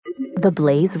The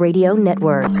Blaze Radio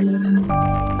Network.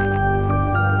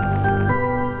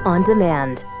 On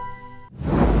demand.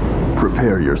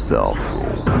 Prepare yourself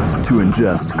to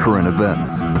ingest current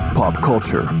events, pop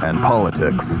culture, and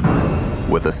politics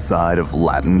with a side of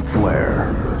Latin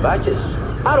flair. Vices?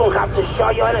 I don't have to show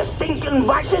you any stinking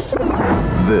vices.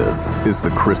 This is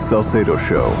the Chris Salcedo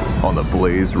Show on the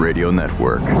Blaze Radio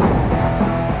Network.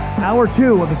 Hour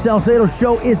 2 of the Salcedo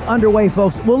Show is underway,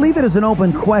 folks. We'll leave it as an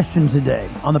open question today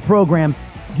on the program.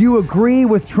 Do you agree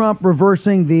with Trump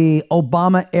reversing the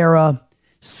Obama-era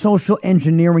social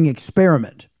engineering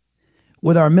experiment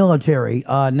with our military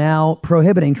now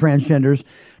prohibiting transgenders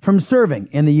from serving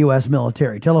in the U.S.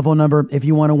 military? Telephone number, if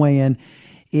you want to weigh in,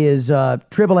 is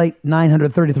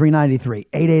 888-900-3393,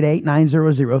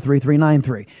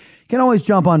 888-900-3393. You can always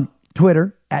jump on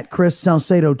Twitter at Chris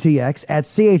Salcedo TX, at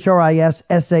CHRIS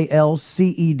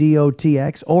SALCEDO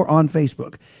TX, or on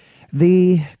Facebook,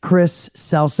 The Chris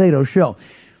Salcedo Show.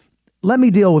 Let me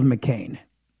deal with McCain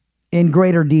in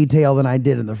greater detail than I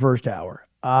did in the first hour.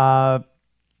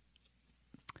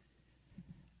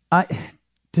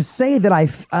 To say that I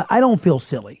don't feel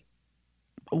silly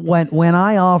when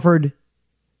I offered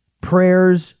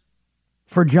prayers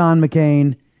for John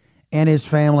McCain and his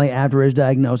family after his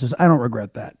diagnosis. I don't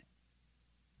regret that.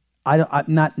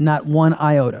 Not one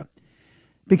iota,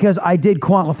 because I did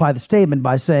qualify the statement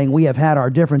by saying we have had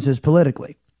our differences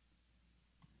politically,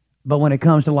 but when it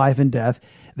comes to life and death,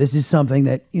 this is something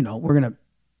that, you know, we're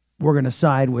gonna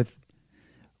side with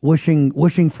wishing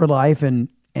for life and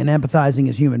empathizing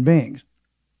as human beings.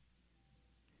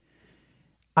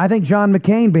 I think John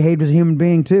McCain behaved as a human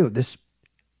being too.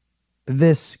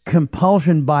 This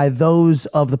compulsion by those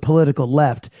of the political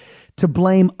left to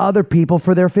blame other people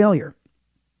for their failure.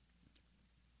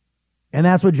 And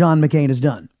that's what John McCain has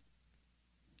done.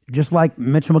 Just like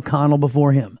Mitch McConnell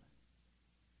before him.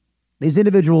 These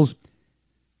individuals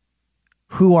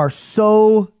who are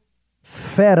so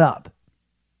fed up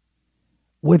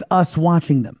with us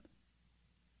watching them.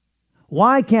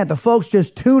 Why can't the folks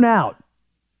just tune out?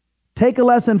 Take a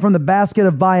lesson from the basket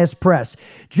of biased press.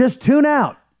 Just tune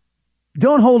out.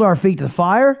 Don't hold our feet to the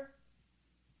fire.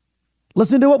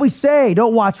 Listen to what we say.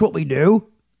 Don't watch what we do.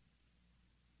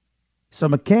 So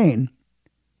McCain,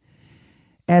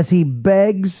 as he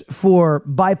begs for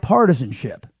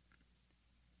bipartisanship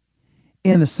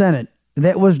in the Senate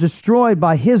that was destroyed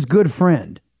by his good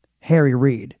friend, Harry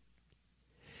Reid,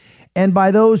 and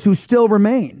by those who still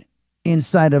remain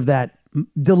inside of that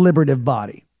deliberative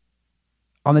body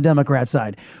on the Democrat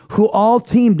side, who all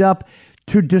teamed up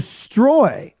to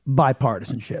destroy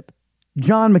bipartisanship.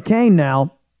 John McCain,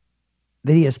 now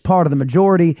that he is part of the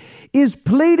majority, is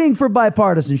pleading for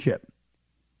bipartisanship.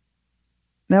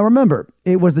 Now remember,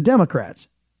 it was the Democrats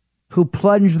who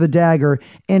plunged the dagger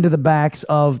into the backs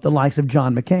of the likes of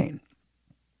John McCain.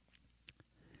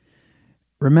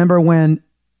 Remember when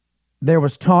there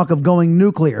was talk of going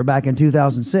nuclear back in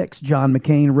 2006, John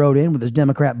McCain rode in with his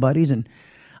Democrat buddies and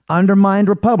undermined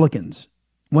Republicans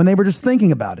when they were just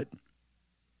thinking about it.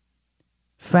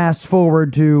 Fast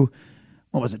forward to,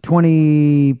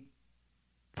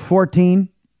 2014,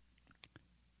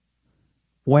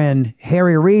 when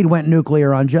Harry Reid went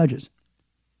nuclear on judges.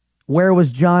 Where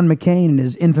was John McCain and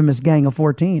his infamous Gang of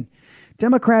 14?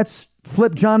 Democrats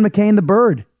flipped John McCain the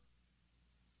bird.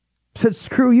 Said,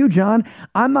 screw you, John.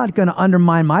 I'm not going to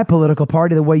undermine my political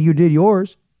party the way you did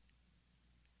yours.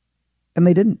 And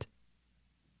they didn't.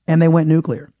 And they went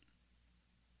nuclear.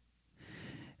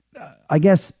 I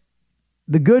guess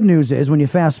the good news is when you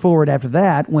fast forward after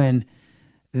that, when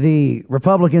the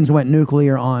Republicans went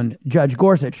nuclear on Judge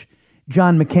Gorsuch,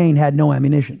 John McCain had no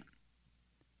ammunition.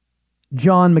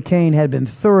 John McCain had been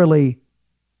thoroughly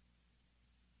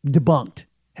debunked,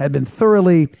 had been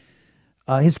thoroughly,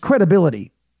 his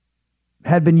credibility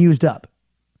had been used up.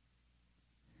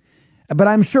 But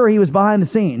I'm sure he was behind the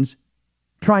scenes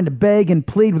trying to beg and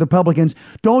plead with Republicans,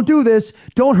 don't do this,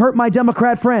 don't hurt my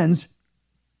Democrat friends.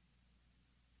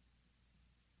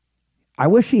 I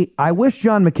wish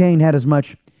John McCain had as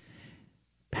much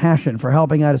passion for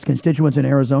helping out his constituents in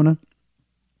Arizona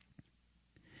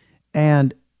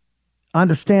and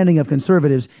understanding of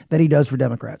conservatives that he does for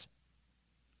Democrats.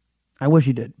 I wish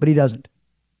he did, but he doesn't.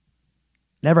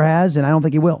 Never has, and I don't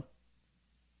think he will.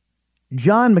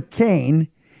 John McCain,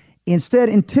 instead,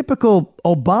 in typical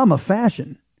Obama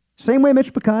fashion, same way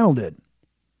Mitch McConnell did,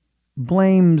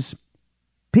 blames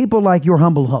people like your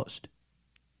humble host,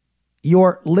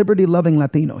 your liberty-loving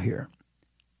Latino here,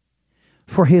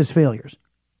 for his failures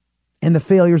and the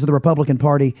failures of the Republican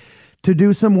Party to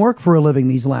do some work for a living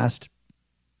these last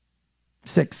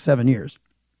 6-7 years.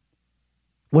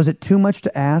 Was it too much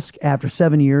to ask after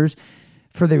 7 years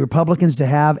for the Republicans to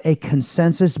have a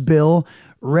consensus bill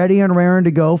ready and raring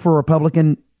to go for a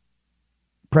Republican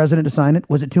president to sign it?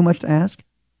 Was it too much to ask?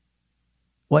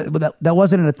 That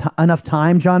wasn't enough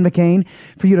time, John McCain,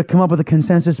 for you to come up with a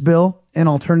consensus bill, an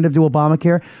alternative to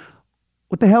Obamacare?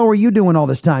 What the hell were you doing all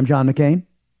this time, John McCain?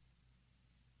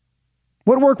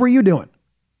 What work were you doing?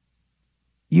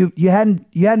 You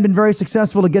hadn't been very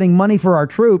successful at getting money for our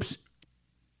troops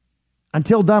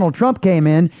until Donald Trump came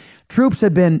in. Troops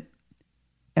had been,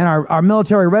 and our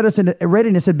military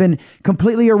readiness had been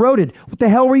completely eroded. What the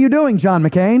hell were you doing, John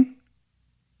McCain?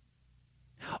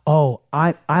 Oh,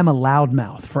 I'm a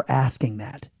loudmouth for asking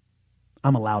that.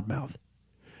 I'm a loudmouth.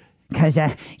 Because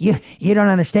you don't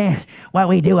understand what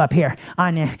we do up here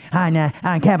on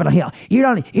Capitol Hill. You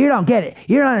don't get it.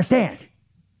 You don't understand.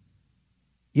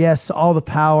 Yes, all the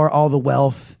power, all the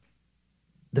wealth,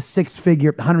 the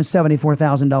six-figure,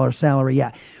 $174,000 salary.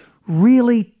 Yeah,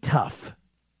 really tough.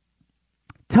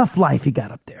 Tough life you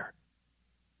got up there.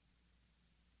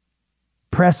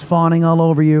 Press fawning all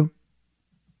over you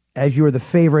as you were the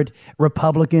favorite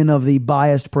Republican of the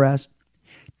biased press.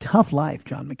 Tough life,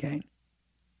 John McCain.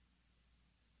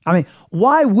 I mean,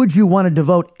 why would you want to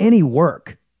devote any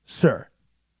work, sir,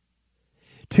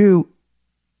 to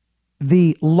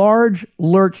the large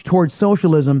lurch towards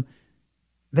socialism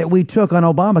that we took on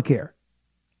Obamacare?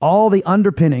 All the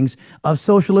underpinnings of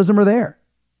socialism are there,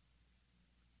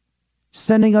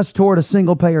 sending us toward a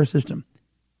single-payer system.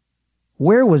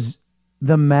 Where was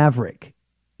the maverick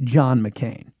John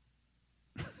McCain?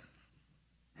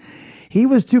 He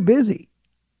was too busy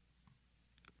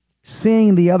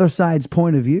seeing the other side's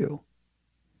point of view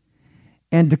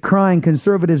and decrying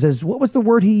conservatives as, what was the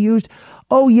word he used?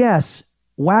 Oh, yes,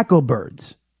 wacko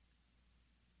birds.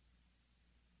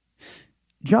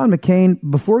 John McCain,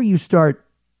 before you start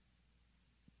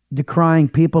decrying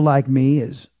people like me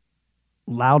as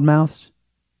loudmouths,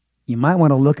 you might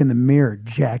want to look in the mirror,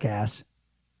 jackass.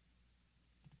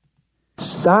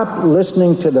 Stop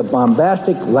listening to the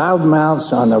bombastic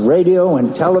loudmouths on the radio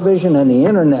and television and the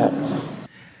internet.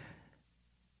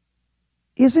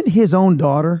 Isn't his own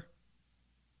daughter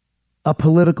a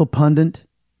political pundit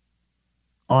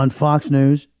on Fox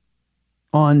News,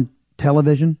 on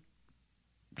television?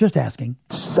 Just asking.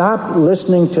 Stop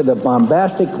listening to the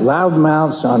bombastic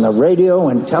loudmouths on the radio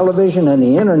and television and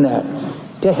the internet.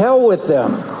 To hell with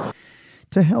them.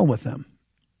 To hell with them.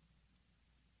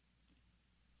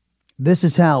 This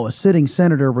is how a sitting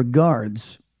senator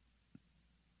regards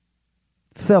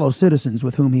fellow citizens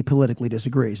with whom he politically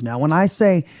disagrees. Now, when I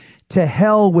say to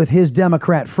hell with his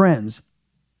Democrat friends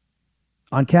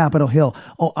on Capitol Hill,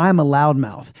 oh, I'm a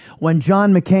loudmouth. When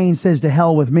John McCain says to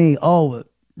hell with me, oh,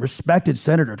 respected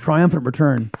senator, triumphant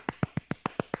return,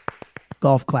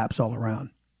 golf claps all around.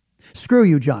 Screw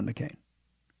you, John McCain.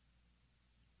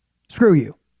 Screw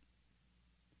you.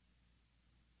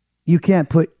 You can't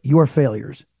put your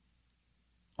failures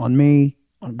on me,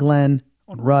 on Glenn,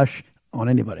 on Rush, on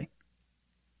anybody.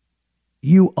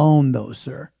 You own those,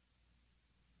 sir.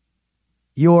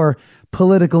 Your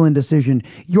political indecision,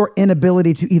 your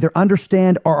inability to either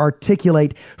understand or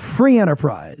articulate free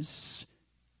enterprise,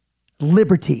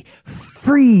 liberty,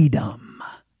 freedom.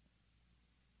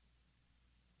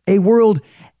 A world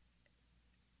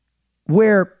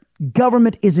where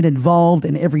government isn't involved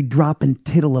in every drop and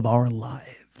tittle of our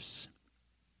lives.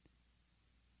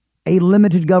 A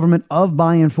limited government of,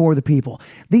 by, and for the people.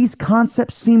 These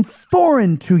concepts seem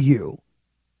foreign to you,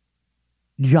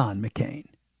 John McCain.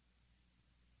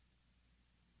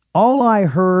 All I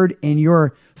heard in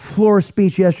your floor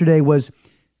speech yesterday was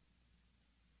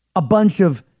a bunch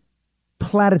of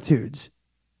platitudes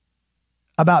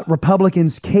about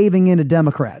Republicans caving into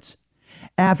Democrats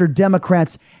after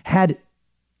Democrats had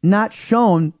not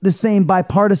shown the same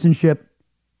bipartisanship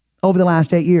over the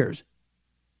last 8 years.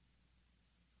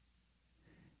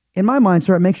 In my mind,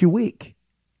 sir, it makes you weak.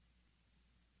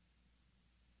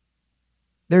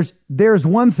 There's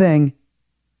one thing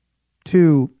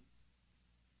to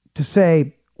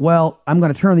say, well, I'm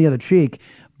going to turn the other cheek,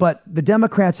 but the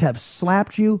Democrats have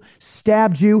slapped you,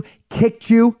 stabbed you, kicked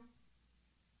you.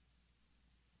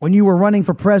 When you were running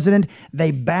for president,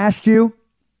 they bashed you.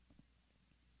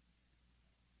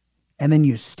 And then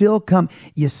you still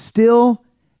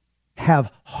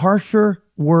have harsher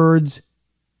words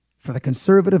for the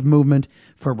conservative movement,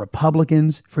 for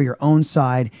Republicans, for your own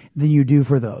side, than you do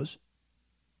for those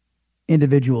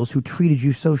individuals who treated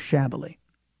you so shabbily.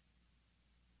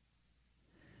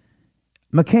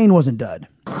 McCain wasn't dud.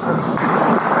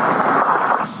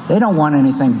 They don't want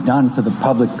anything done for the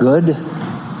public good.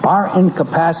 Our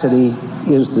incapacity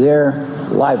is their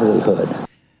livelihood.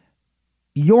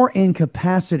 Your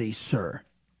incapacity, sir,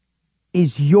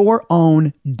 is your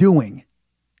own doing,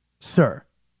 sir.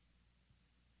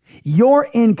 Your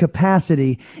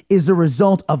incapacity is a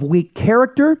result of weak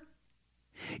character.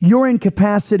 Your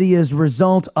incapacity is a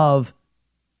result of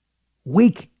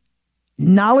weak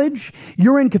knowledge.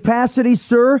 Your incapacity,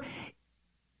 sir,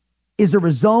 is a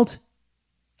result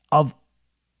of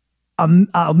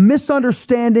a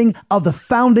misunderstanding of the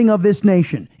founding of this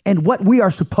nation and what we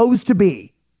are supposed to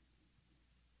be.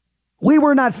 We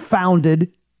were not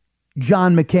founded,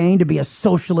 John McCain, to be a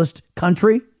socialist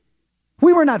country.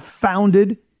 We were not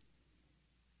founded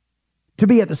to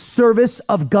be at the service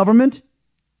of government.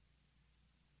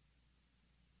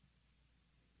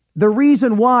 The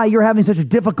reason why you're having such a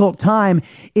difficult time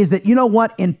is that, you know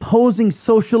what, imposing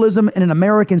socialism in an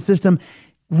American system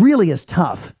really is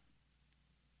tough.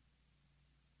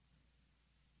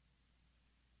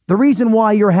 The reason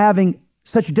why you're having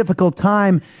such a difficult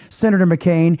time, Senator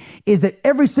McCain, is that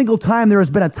every single time there has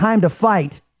been a time to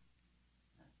fight,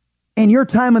 in your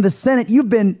time in the Senate, you've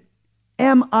been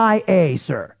MIA,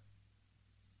 sir.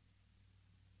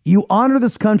 You honor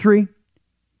this country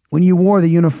when you wore the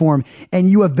uniform,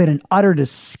 and you have been an utter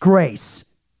disgrace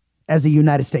as a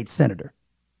United States Senator.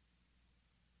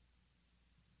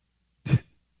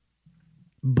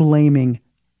 Blaming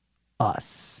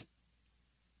us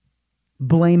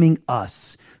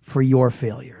for your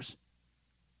failures.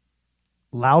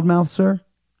 Loudmouth, sir?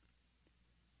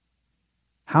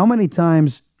 How many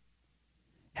times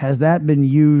has that been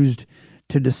used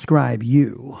to describe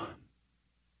you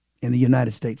in the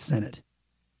United States Senate?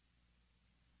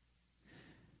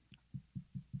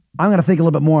 I'm going to think a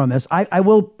little bit more on this. I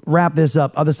will wrap this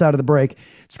up other side of the break.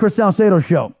 It's Chris Salcedo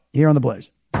Show here on The Blaze.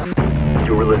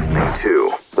 You're listening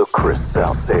to The Chris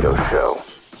Salcedo Show.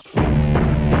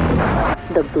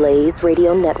 The Blaze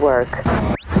Radio Network.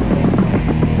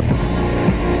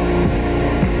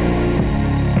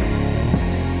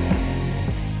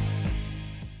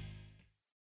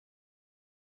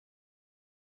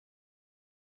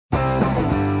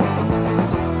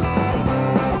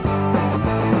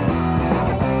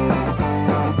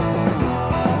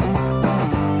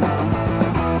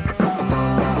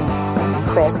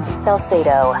 Chris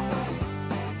Salcedo.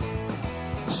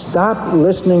 Stop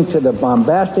listening to the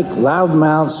bombastic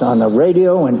loudmouths on the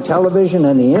radio and television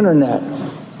and the internet.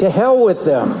 To hell with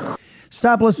them.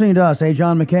 Stop listening to us,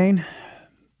 John McCain?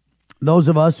 Those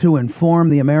of us who inform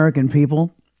the American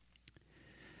people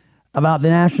about the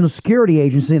National Security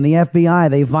Agency and the FBI,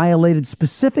 they violated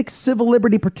specific civil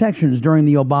liberty protections during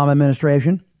the Obama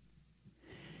administration.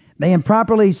 They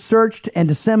improperly searched and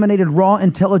disseminated raw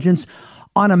intelligence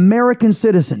on American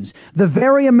citizens, the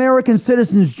very American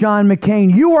citizens, John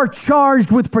McCain, you are charged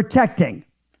with protecting.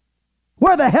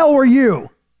 Where the hell were you?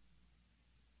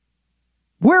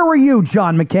 Where were you,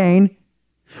 John McCain,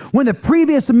 when the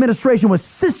previous administration was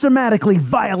systematically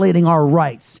violating our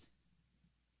rights?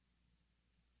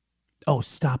 Oh,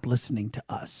 stop listening to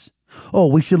us. Oh,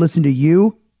 we should listen to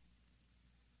you?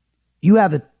 You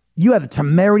have the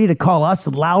temerity to call us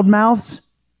loudmouths?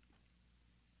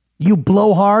 You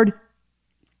blowhard?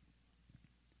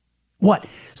 What?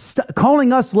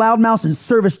 Calling us loudmouths in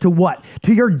service to what?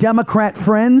 To your Democrat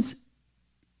friends?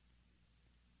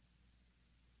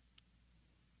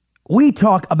 We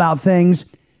talk about things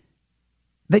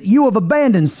that you have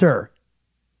abandoned, sir.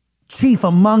 Chief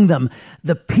among them,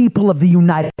 the people of the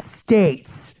United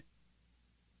States.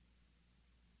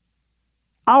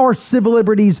 Our civil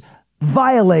liberties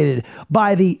violated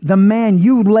by the man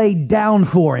you laid down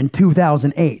for in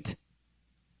 2008.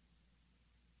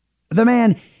 The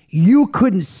man you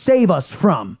couldn't save us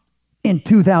from in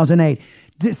 2008,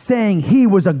 saying he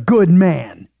was a good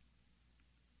man.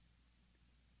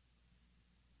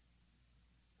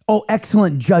 Oh,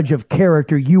 excellent judge of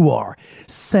character you are,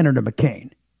 Senator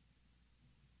McCain.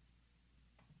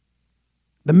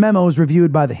 The memos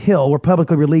reviewed by The Hill were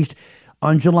publicly released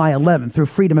on July 11th through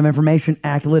Freedom of Information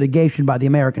Act litigation by the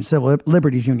American Civil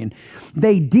Liberties Union.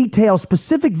 They detail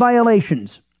specific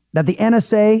violations that the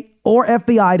NSA or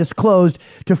FBI disclosed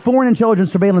to Foreign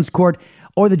Intelligence Surveillance Court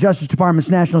or the Justice Department's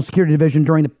National Security Division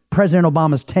during the President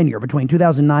Obama's tenure between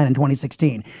 2009 and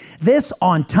 2016. This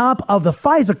on top of the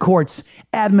FISA court's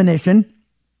admonition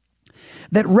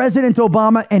that President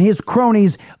Obama and his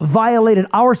cronies violated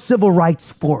our civil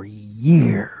rights for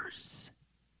years.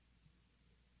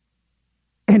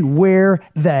 And where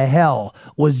the hell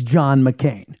was John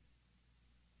McCain?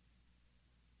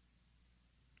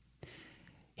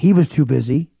 He was too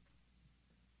busy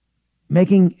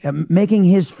making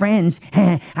his friends,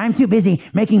 I'm too busy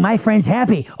making my friends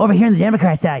happy over here on the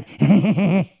Democrat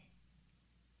side.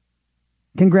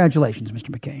 Congratulations, Mr.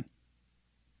 McCain.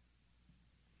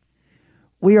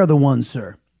 We are the ones,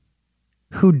 sir,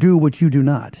 who do what you do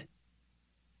not,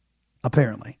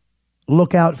 apparently.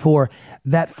 Look out for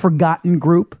that forgotten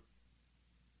group,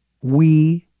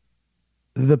 we,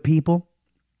 the people.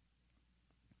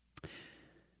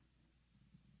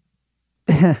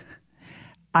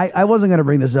 I wasn't going to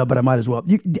bring this up, but I might as well.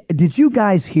 Did you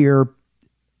guys hear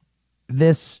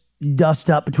this dust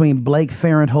up between Blake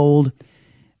Farenthold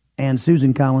and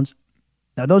Susan Collins?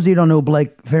 Now, those of you who don't know who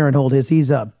Blake Farenthold is,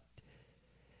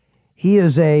 he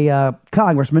is a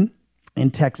congressman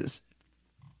in Texas.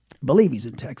 I believe he's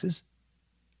in Texas.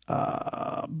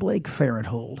 Blake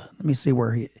Farenthold. Let me see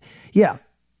where he... Yeah.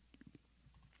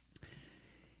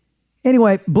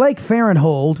 Anyway, Blake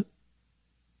Farenthold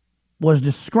was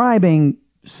describing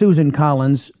Susan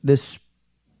Collins, this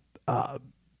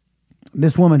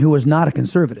woman who is not a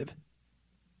conservative,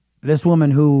 this woman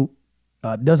who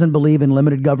doesn't believe in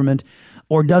limited government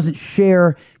or doesn't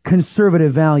share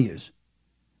conservative values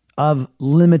of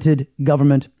limited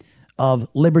government, of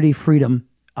liberty, freedom,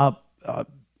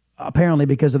 apparently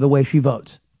because of the way she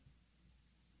votes.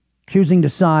 Choosing to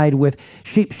side with...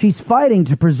 She's fighting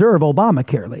to preserve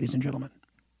Obamacare, ladies and gentlemen.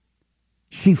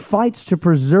 She fights to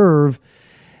preserve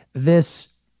this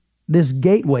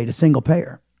gateway to single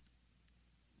payer.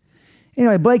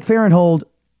 Anyway, Blake Farenthold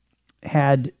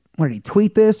had... What did he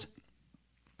tweet this?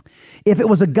 If it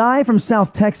was a guy from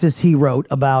South Texas, he wrote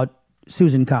about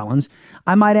Susan Collins,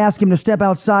 I might ask him to step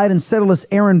outside and settle this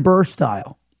Aaron Burr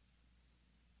style.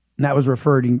 And that was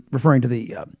referring to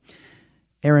the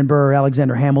Aaron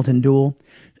Burr-Alexander Hamilton duel.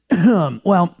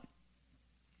 Well,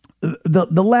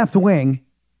 the left wing,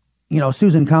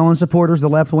 Susan Collins supporters, the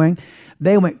left wing,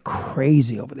 they went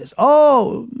crazy over this.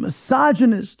 Oh,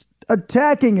 misogynist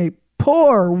attacking a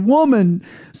poor woman,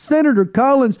 Senator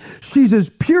Collins. She's as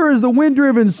pure as the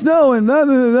wind-driven snow, and blah,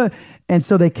 blah, blah. And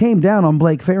so they came down on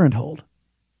Blake Farenthold.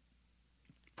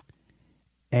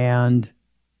 And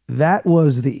that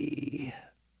was the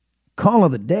call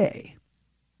of the day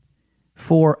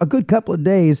for a good couple of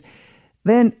days.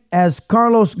 Then, as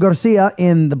Carlos Garcia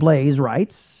in The Blaze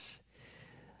writes,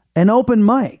 an open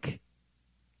mic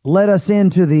led us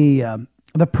into the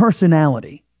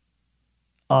personality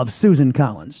of Susan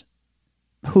Collins,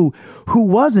 who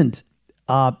wasn't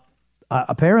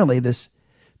apparently this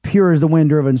pure as the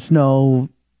wind-driven snow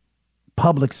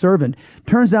public servant.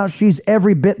 Turns out she's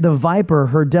every bit the viper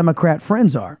her Democrat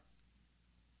friends are.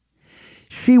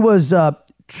 She was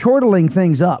chortling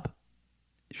things up.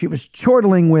 She was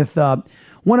chortling with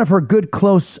one of her good,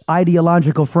 close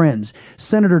ideological friends,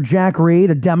 Senator Jack Reed,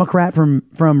 a Democrat from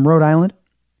Rhode Island.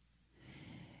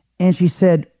 And she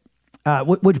said,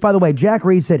 which, by the way, Jack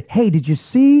Reed said, hey, did you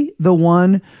see the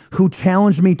one who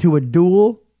challenged me to a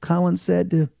duel? Collins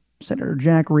said to Senator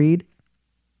Jack Reed.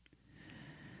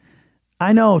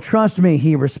 I know, trust me,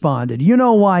 he responded. You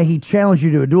know why he challenged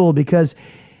you to a duel? Because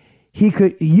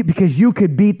because you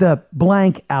could beat the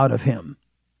blank out of him.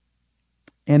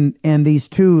 And these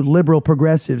two liberal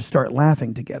progressives start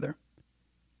laughing together.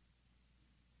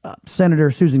 Senator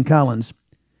Susan Collins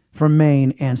from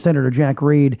Maine and Senator Jack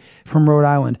Reed from Rhode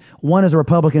Island. One is a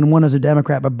Republican, one is a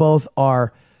Democrat, but both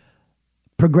are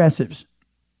progressives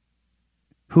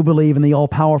who believe in the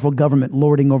all-powerful government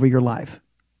lording over your life.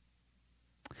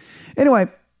 Anyway,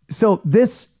 so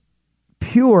this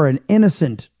pure and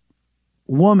innocent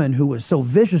woman who was so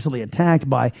viciously attacked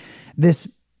by this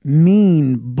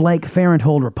mean Blake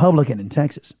Farenthold Republican in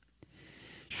Texas,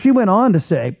 she went on to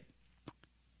say,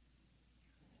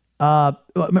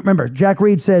 remember, Jack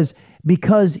Reed says,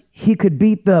 because he could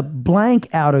beat the blank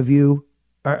out of you,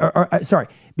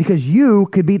 because you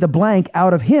could beat the blank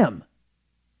out of him.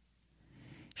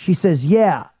 She says,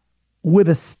 yeah, with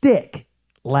a stick,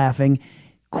 laughing.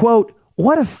 Quote,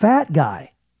 what a fat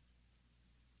guy.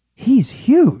 He's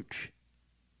huge.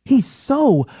 He's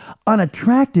so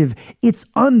unattractive. It's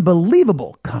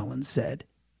unbelievable, Collins said.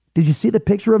 Did you see the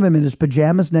picture of him in his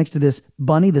pajamas next to this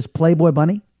bunny, this Playboy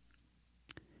bunny?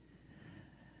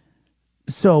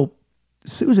 So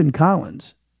Susan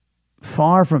Collins,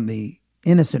 far from the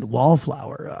innocent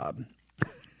wallflower,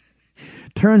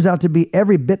 turns out to be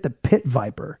every bit the pit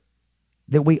viper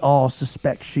that we all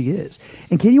suspect she is.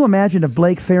 And can you imagine if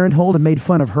Blake Farenthold had made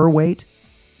fun of her weight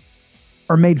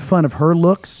or made fun of her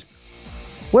looks?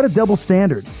 What a double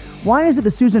standard. Why is it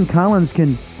that Susan Collins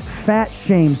can fat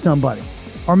shame somebody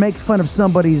or make fun of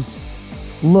somebody's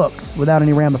looks without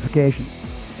any ramifications?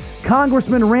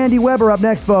 Congressman Randy Weber up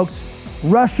next, folks.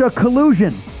 Russia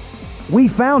collusion. We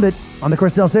found it on the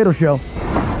Chris Salcedo Show.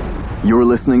 You're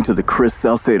listening to the Chris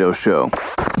Salcedo Show.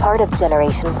 Part of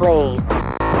Generation Blaze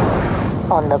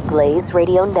on the Blaze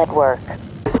Radio Network.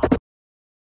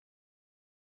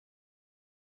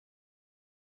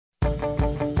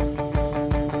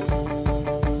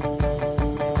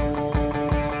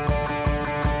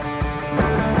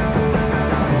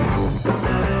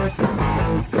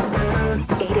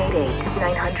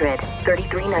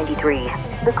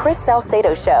 1-800-3393. The Chris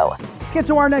Salcedo Show. Let's get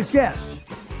to our next guest.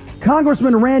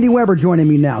 Congressman Randy Weber joining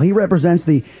me now. He represents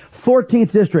the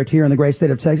 14th District here in the great state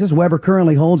of Texas. Weber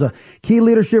currently holds a key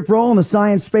leadership role in the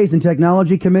Science, Space, and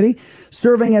Technology Committee,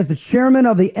 serving as the chairman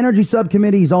of the Energy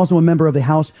Subcommittee. He's also a member of the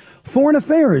House Foreign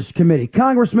Affairs Committee.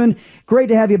 Congressman, great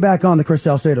to have you back on the Chris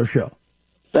Salcedo Show.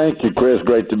 Thank you, Chris.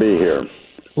 Great to be here.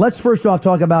 Let's first off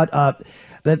talk about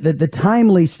the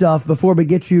timely stuff before we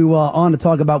get you on to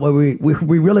talk about what we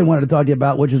really wanted to talk to you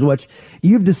about, which is what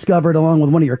you've discovered along with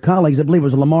one of your colleagues, I believe it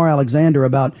was Lamar Alexander,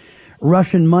 about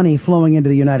Russian money flowing into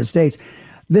the United States.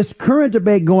 This current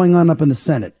debate going on up in the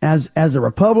Senate, as a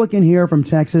Republican here from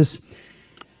Texas,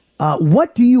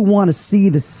 what do you want to see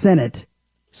the Senate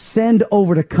send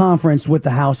over to conference with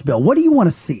the House bill? What do you want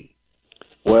to see?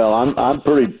 Well, I'm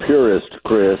pretty purist,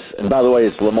 Chris. And by the way,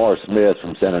 it's Lamar Smith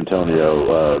from San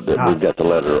Antonio that we've got the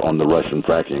letter on the Russian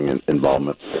fracking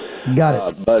involvement.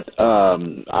 Got it. But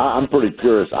I'm pretty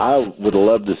purist. I would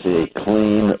love to see a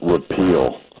clean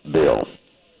repeal bill.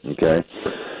 Okay,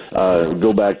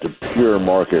 go back to pure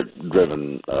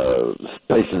market-driven,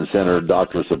 patient-centered,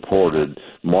 doctor-supported,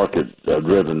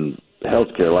 market-driven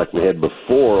healthcare like we had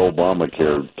before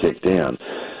Obamacare kicked in.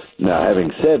 Now,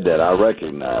 having said that, I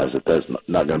recognize that that's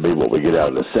not going to be what we get out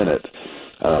of the Senate.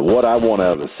 What I want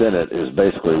out of the Senate is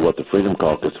basically what the Freedom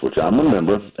Caucus, which I'm a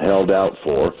member, held out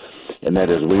for, and that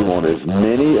is we want as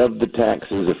many of the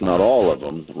taxes, if not all of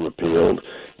them, repealed.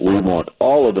 We want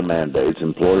all of the mandates,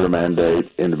 employer mandate,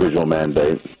 individual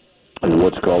mandate, and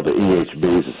what's called the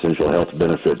EHBs, Essential Health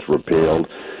Benefits, repealed,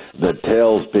 that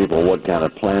tells people what kind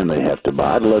of plan they have to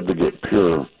buy. I'd love to get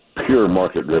pure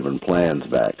market-driven plans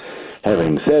back.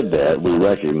 Having said that, we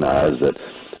recognize that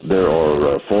there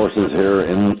are forces here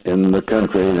in the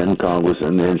country and in Congress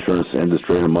and the insurance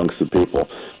industry and amongst the people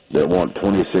that want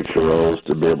 26-year-olds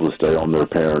to be able to stay on their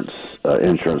parents'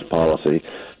 insurance policy,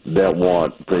 that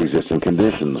want pre-existing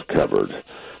conditions covered.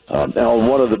 Now,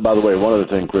 by the way, one of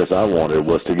the things, Chris, I wanted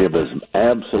was to give us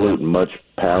absolute much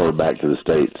power back to the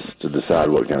states to decide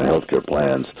what kind of health care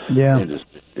plans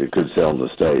it could sell in the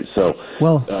states. So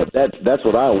that's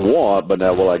what I want, but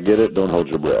now will I get it? Don't hold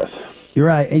your breath. You're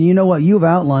right. And you know what? You've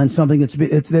outlined something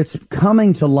that's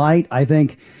coming to light. I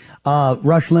think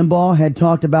Rush Limbaugh had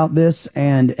talked about this,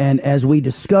 and as we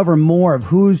discover more of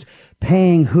who's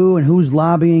paying who and who's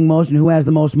lobbying most and who has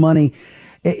the most money,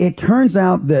 it turns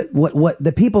out that what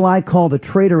the people I call the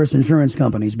traitorous insurance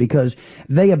companies, because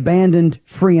they abandoned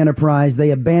free enterprise, they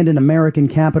abandoned American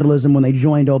capitalism when they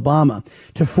joined Obama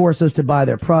to force us to buy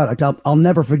their product. I'll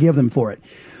never forgive them for it.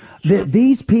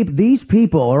 These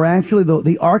people are actually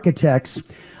the architects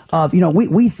of,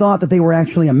 we thought that they were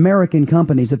actually American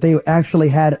companies, that they actually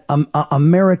had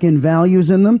American values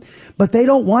in them, but they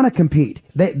don't want to compete.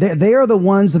 They are the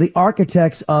ones, the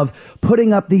architects of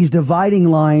putting up these dividing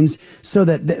lines so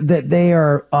that they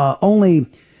are only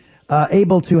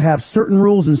able to have certain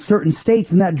rules in certain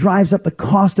states, and that drives up the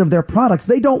cost of their products.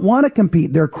 They don't want to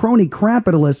compete. They're crony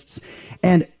capitalists,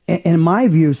 and in my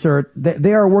view, sir,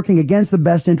 they are working against the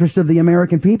best interest of the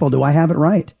American people. Do I have it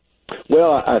right?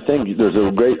 Well, I think there's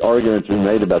a great argument to be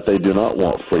made about they do not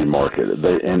want free market.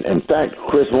 And in fact,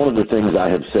 Chris, one of the things I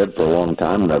have said for a long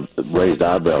time, and I've raised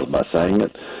eyebrows by saying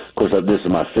it, of course, this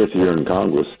is my 5th year in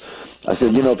Congress, I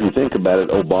said, if you think about it,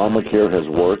 Obamacare has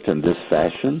worked in this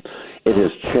fashion. It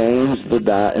has changed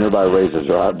everybody raises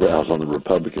their eyebrows on the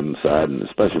Republican side, and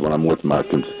especially when I'm with my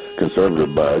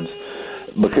conservative buds,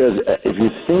 because if you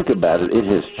think about it, it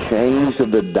has changed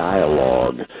the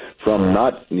dialogue from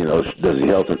not, does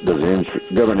the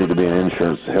government need to be in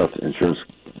health insurance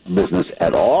business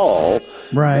at all?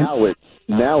 Right.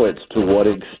 Now it's to what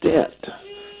extent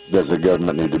does the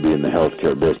government need to be in the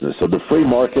healthcare business? So the free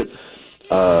market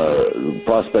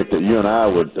prospect that you and I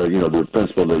would, the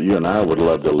principle that you and I would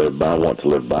love to live by, want to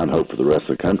live by, and hope for the rest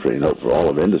of the country and hope for all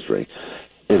of industry,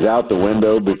 is out the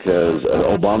window because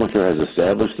Obamacare has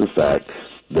established the fact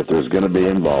that there's going to be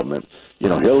involvement.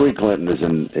 Hillary Clinton is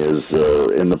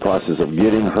in the process of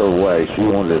getting her way. She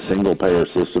wanted a single-payer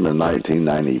system in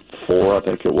 1994, I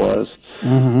think it was.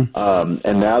 Mm-hmm.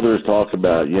 And now there's talk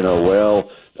about,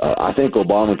 I think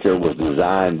Obamacare was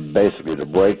designed basically to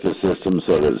break the system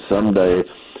so that someday,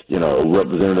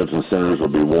 representatives and senators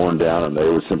would be worn down and they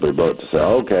would simply vote to say,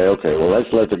 okay, well,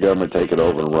 let's let the government take it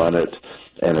over and run it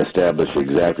and establish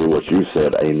exactly what you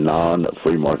said, a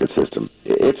non-free market system.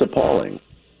 It's appalling.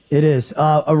 It is.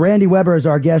 Randy Weber is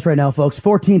our guest right now, folks.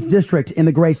 14th District in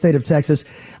the great state of Texas.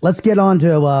 Let's get on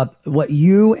to what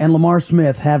you and Lamar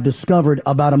Smith have discovered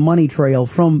about a money trail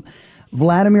from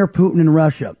Vladimir Putin in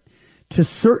Russia to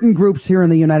certain groups here in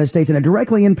the United States, and it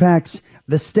directly impacts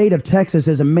the state of Texas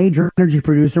is a major energy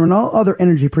producer, and all other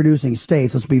energy producing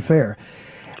states, let's be fair,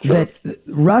 that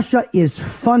Russia is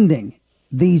funding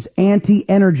these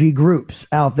anti-energy groups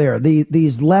out there,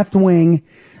 these left-wing,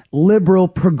 liberal,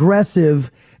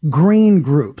 progressive, green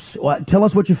groups. Tell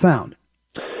us what you found.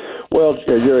 Well,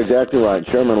 you're exactly right.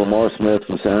 Chairman Lamar Smith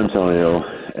from San Antonio,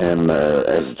 and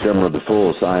as chairman of the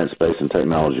full Science, Space, and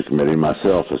Technology Committee,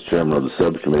 myself as chairman of the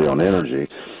Subcommittee on Energy,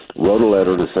 wrote a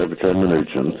letter to Secretary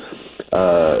Mnuchin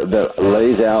that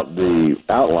lays out the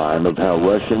outline of how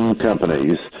Russian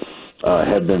companies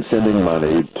have been sending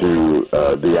money to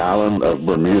the island of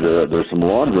Bermuda. There's some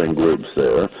laundering groups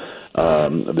there.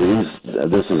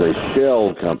 This is a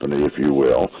shell company, if you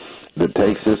will, that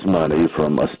takes this money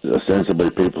from ostensibly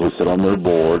people who sit on their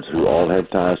boards who all have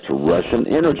ties to Russian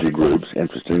energy groups,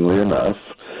 interestingly enough.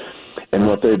 And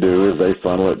what they do is they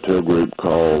funnel it to a group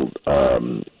called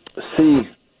Sea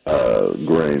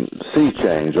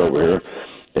Change over here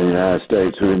in the United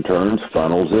States, who in turn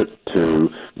funnels it to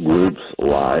groups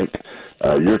like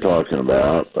you're talking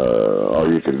about,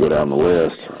 or you could go down the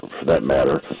list for that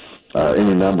matter,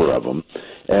 any number of them.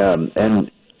 And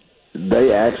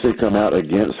they actually come out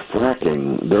against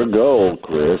fracking. Their goal,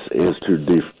 Chris, is to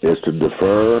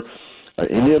defer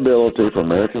any ability for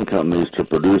American companies to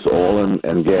produce oil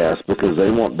and gas, because they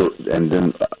want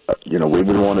we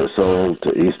would want it sold to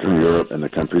Eastern Europe and the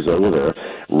countries over there.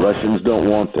 Russians don't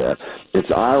want that.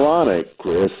 It's ironic,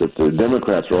 Chris, that the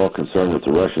Democrats are all concerned that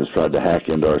the Russians tried to hack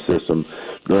into our system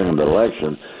during the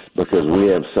election, because we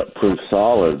have proof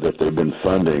solid that they've been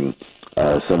funding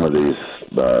some of these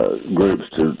groups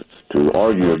to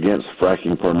argue against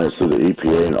fracking permits through the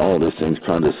EPA and all these things,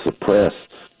 trying to suppress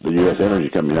the U.S. energy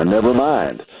company. Now, never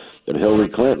mind that Hillary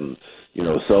Clinton,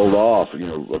 sold off,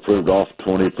 approved off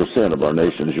 20% of our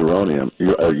nation's uranium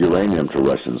to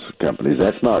Russian companies.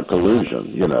 That's not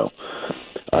collusion,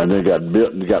 And they got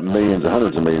millions,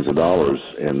 hundreds of millions of dollars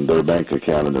in their bank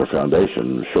account and their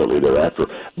foundation shortly thereafter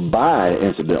by,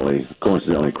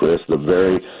 coincidentally, Chris, the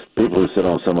very people who sit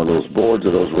on some of those boards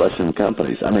of those Russian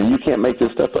companies. I mean, you can't make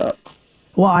this stuff up.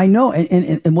 Well, I know,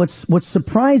 and what's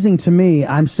surprising to me,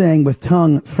 I'm saying with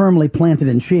tongue firmly planted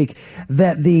in cheek,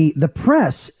 that the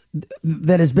press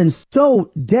that has been so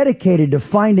dedicated to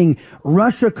finding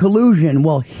Russia collusion,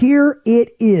 well, here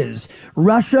it is.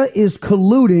 Russia is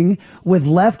colluding with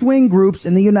left-wing groups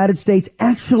in the United States,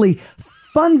 actually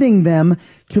funding them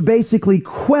to basically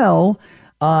quell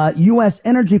U.S.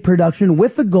 energy production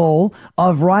with the goal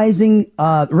of raising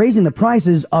the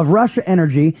prices of Russia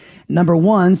energy, number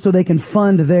one, so they can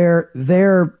fund their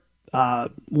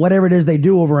whatever it is they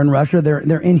do over in Russia,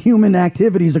 their inhuman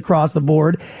activities across the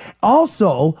board.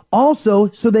 Also,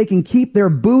 so they can keep their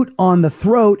boot on the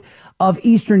throat of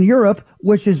Eastern Europe,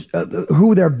 which is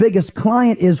who their biggest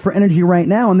client is for energy right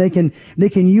now, and they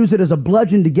can use it as a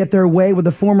bludgeon to get their way with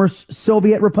the former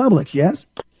Soviet republics. Yes.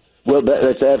 Well,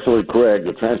 that's absolutely correct.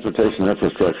 The Transportation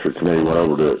Infrastructure Committee went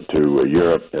over to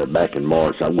Europe back in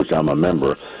March, which I'm a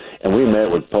member, and we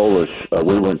met with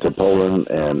we went to Poland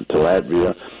and to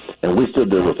Latvia, and we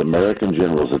stood there with American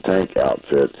generals, a tank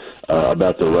outfit,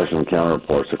 about their Russian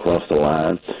counterparts across the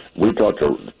line. We talked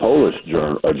to Polish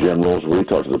generals. We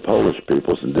talked to the Polish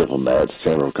peoples and diplomats,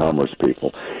 Chamber of Commerce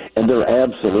people, and they're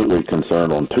absolutely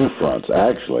concerned on two fronts,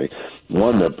 actually.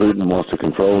 One, that Putin wants to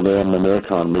control them and their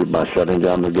economy by shutting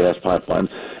down the gas pipeline.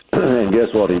 And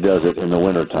guess what? He does it in the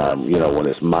wintertime, when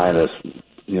it's minus,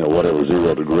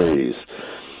 0 degrees.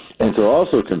 And they're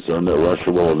also concerned that Russia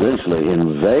will eventually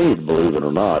invade, believe it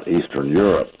or not, Eastern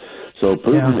Europe. So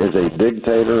Putin is a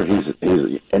dictator.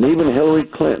 And even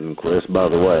Hillary Clinton, Chris, by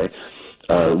the way,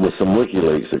 with some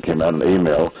WikiLeaks that came out in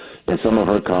email, and some of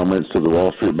her comments to the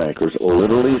Wall Street bankers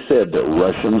literally said that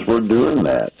Russians were doing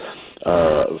that.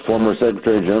 Former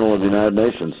Secretary General of the United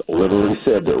Nations literally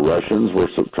said that Russians were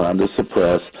trying to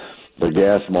suppress the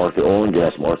gas market, oil and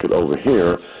gas market over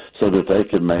here, so that they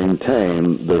could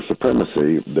maintain their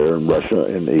supremacy there in Russia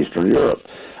and Eastern Europe.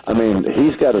 I mean,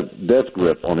 he's got a death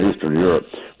grip on Eastern Europe.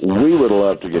 We would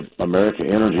love to get American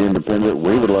energy independent.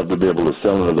 We would love to be able to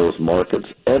sell into those markets.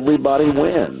 Everybody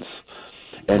wins.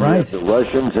 And right. Yet the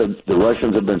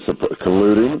Russians have been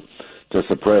colluding to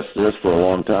suppress this for a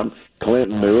long time.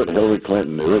 Clinton knew it. Hillary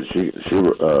Clinton knew it. She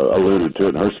alluded to it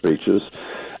in her speeches.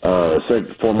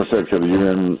 Former Secretary of the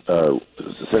UN,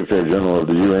 Secretary General of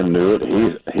the UN knew it.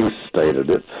 He stated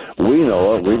it. We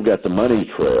know it. We've got the money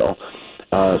trail.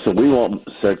 So we want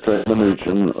Secretary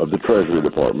Mnuchin of the Treasury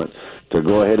Department to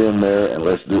go ahead in there and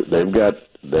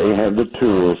they have the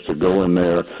tools to go in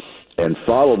there and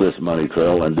follow this money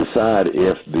trail and decide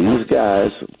if these guys,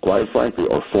 quite frankly,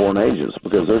 are foreign agents,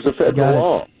 because there's a federal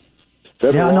law.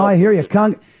 I hear you.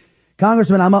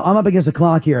 Congressman, I'm up against the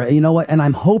clock here. You know what? And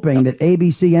I'm hoping that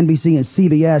ABC, NBC, and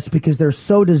CBS, because they're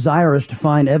so desirous to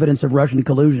find evidence of Russian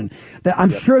collusion, that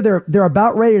I'm sure they're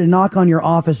about ready to knock on your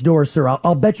office door, sir.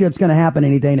 I'll bet you it's going to happen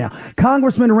any day now.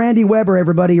 Congressman Randy Weber,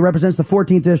 everybody, he represents the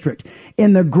 14th District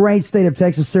in the great state of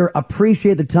Texas, sir.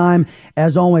 Appreciate the time,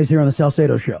 as always, here on the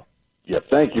Salcedo Show. Yep.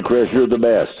 Thank you, Chris. You're the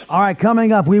best. All right,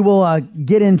 coming up, we will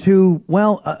get into,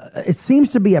 it seems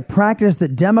to be a practice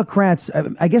that Democrats,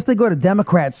 I guess they go to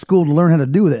Democrat school to learn how to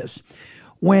do this.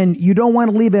 When you don't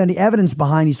want to leave any evidence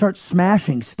behind, you start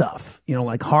smashing stuff,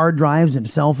 like hard drives and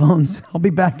cell phones. I'll be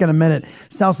back in a minute.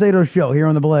 Salcedo Show here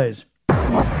on The Blaze.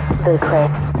 The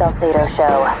Chris Salcedo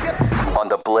Show. On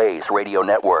the Blaze Radio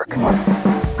Network.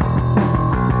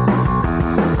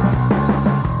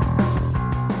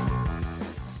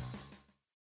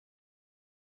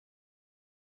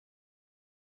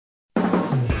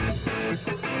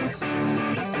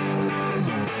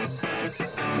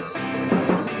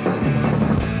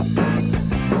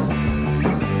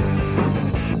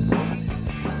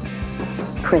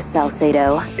 Chris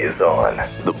Salcedo is on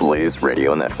the Blaze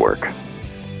Radio Network.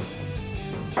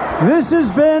 This has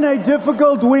been a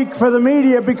difficult week for the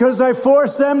media because I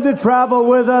forced them to travel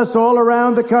with us all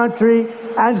around the country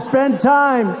and spend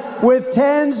time with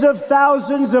tens of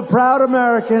thousands of proud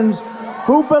Americans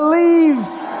who believe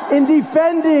in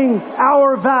defending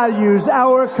our values,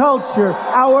 our culture,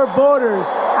 our borders,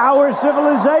 our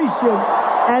civilization,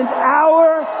 and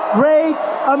our great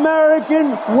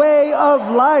American way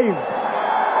of life.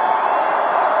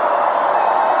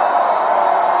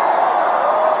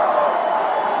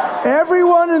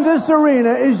 Everyone in this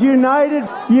arena is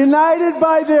united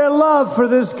by their love for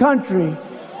this country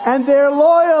and their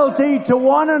loyalty to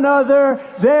one another,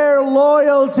 their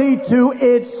loyalty to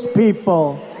its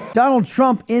people. Donald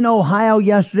Trump in Ohio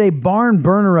yesterday, barn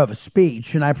burner of a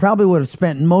speech, and I probably would have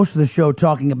spent most of the show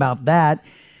talking about that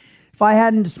if I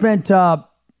hadn't spent the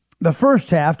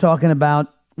first half talking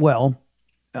about,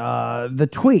 the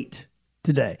tweet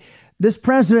today. This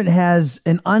president has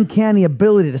an uncanny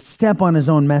ability to step on his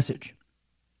own message.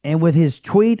 And with his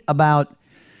tweet about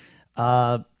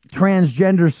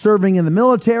transgender serving in the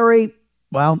military,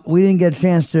 we didn't get a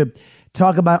chance to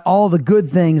talk about all the good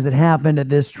things that happened at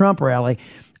this Trump rally.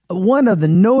 One of the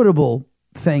notable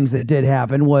things that did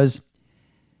happen was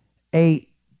a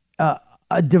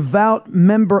devout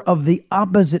member of the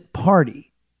opposite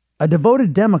party, a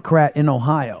devoted Democrat in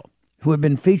Ohio, who had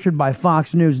been featured by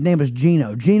Fox News. His name was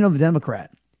Gino the Democrat.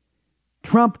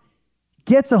 Trump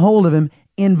gets a hold of him,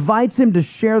 invites him to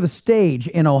share the stage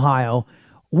in Ohio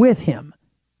with him.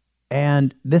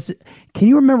 And this, can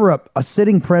you remember a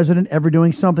sitting president ever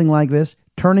doing something like this,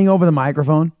 turning over the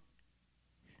microphone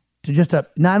to just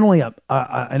not only an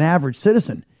average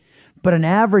citizen, but an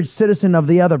average citizen of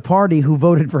the other party who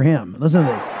voted for him? Listen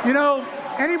to this.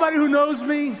 Anybody who knows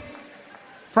me,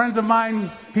 friends of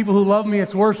mine, people who love me,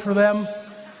 it's worse for them.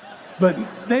 But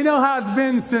they know how it's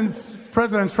been since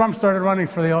President Trump started running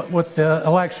with the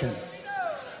election.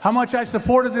 How much I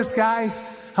supported this guy,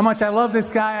 how much I love this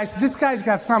guy. I said, this guy's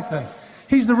got something.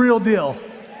 He's the real deal.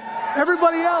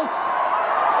 Everybody else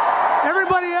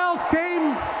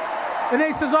came and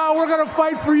they says, oh, we're going to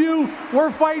fight for you.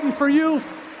 We're fighting for you.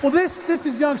 Well, this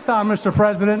is Youngstown, Mr.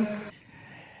 President.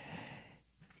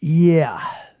 Yeah.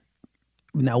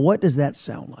 Now, what does that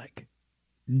sound like?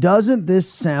 Doesn't this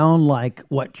sound like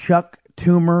what Chuck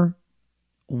Toomer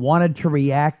wanted to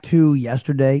react to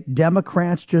yesterday?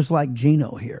 Democrats just like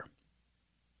Gino here,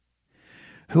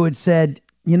 who had said,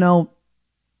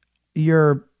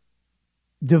 your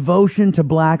devotion to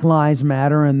Black Lives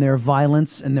Matter and their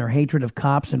violence and their hatred of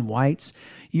cops and whites,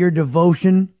 your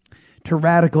devotion to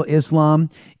radical Islam,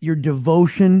 your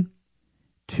devotion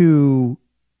to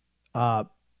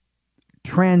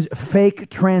fake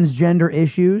transgender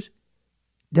issues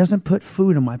doesn't put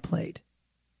food on my plate,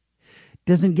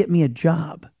 doesn't get me a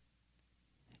job,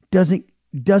 doesn't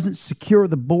secure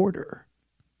the border,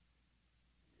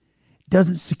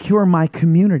 doesn't secure my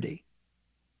community.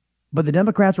 But the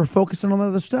Democrats were focusing on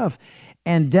other stuff.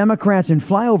 And Democrats in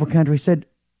flyover country said,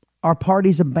 our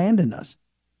party's abandoned us.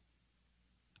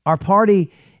 Our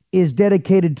party is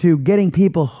dedicated to getting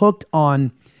people hooked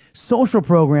on social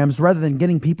programs rather than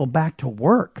getting people back to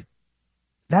work.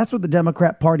 That's what the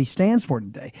Democrat Party stands for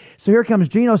today. So here comes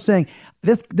Gino saying,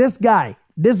 this guy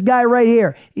right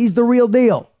here, he's the real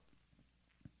deal.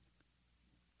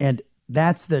 And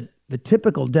that's the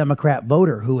typical Democrat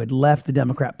voter who had left the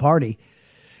Democrat Party,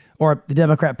 or the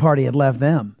Democrat Party had left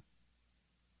them.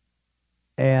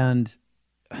 And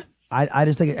I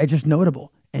just think it's just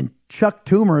notable. And Chuck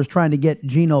Toomer is trying to get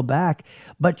Gino back,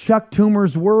 but Chuck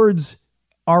Toomer's words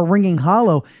are ringing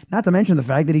hollow, not to mention the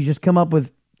fact that he's just come up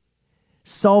with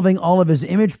solving all of his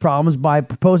image problems by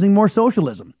proposing more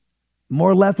socialism,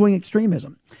 more left-wing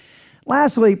extremism.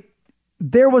 Lastly,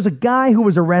 there was a guy who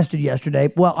was arrested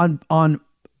yesterday, on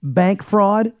bank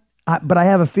fraud, but I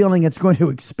have a feeling it's going to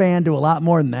expand to a lot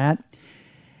more than that.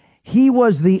 He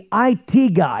was the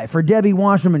IT guy for Debbie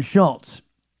Wasserman Schultz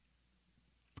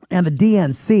and the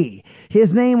DNC.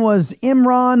 His name was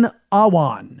Imran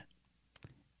Awan,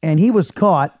 and he was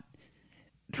caught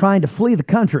trying to flee the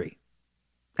country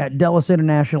at Dulles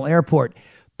International Airport.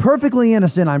 Perfectly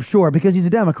innocent, I'm sure, because he's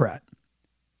a Democrat.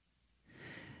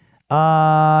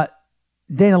 Dana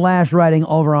Lash writing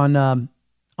over on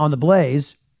The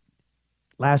Blaze.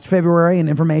 Last February, an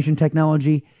information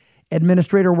technology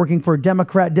administrator working for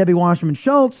Democrat Debbie Wasserman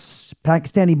Schultz,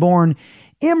 Pakistani-born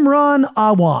Imran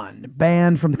Awan,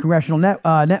 banned from the congressional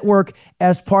network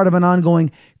as part of an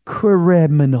ongoing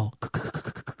criminal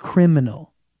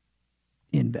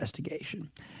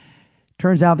investigation.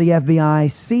 Turns out the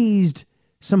FBI seized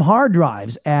some hard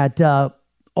drives at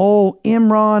old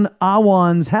Imran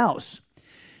Awan's house.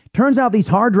 Turns out these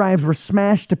hard drives were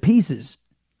smashed to pieces.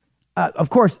 Of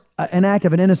course, an act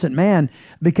of an innocent man,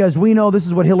 because we know this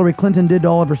is what Hillary Clinton did to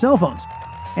all of her cell phones.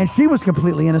 And she was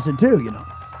completely innocent too, you know.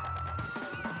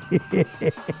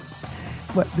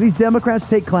 What, do these Democrats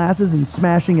take classes in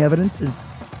smashing evidence? Is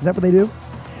that what they do?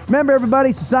 Remember,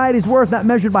 everybody, society's worth not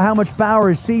measured by how much power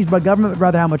is seized by government, but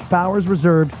rather how much power is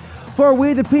reserved for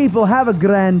we the people. Have a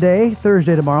grand day.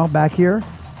 Thursday tomorrow, back here.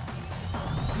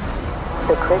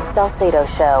 The Chris Salcedo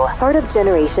Show, part of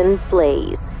Generation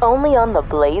Blaze, only on the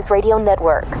Blaze Radio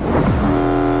Network.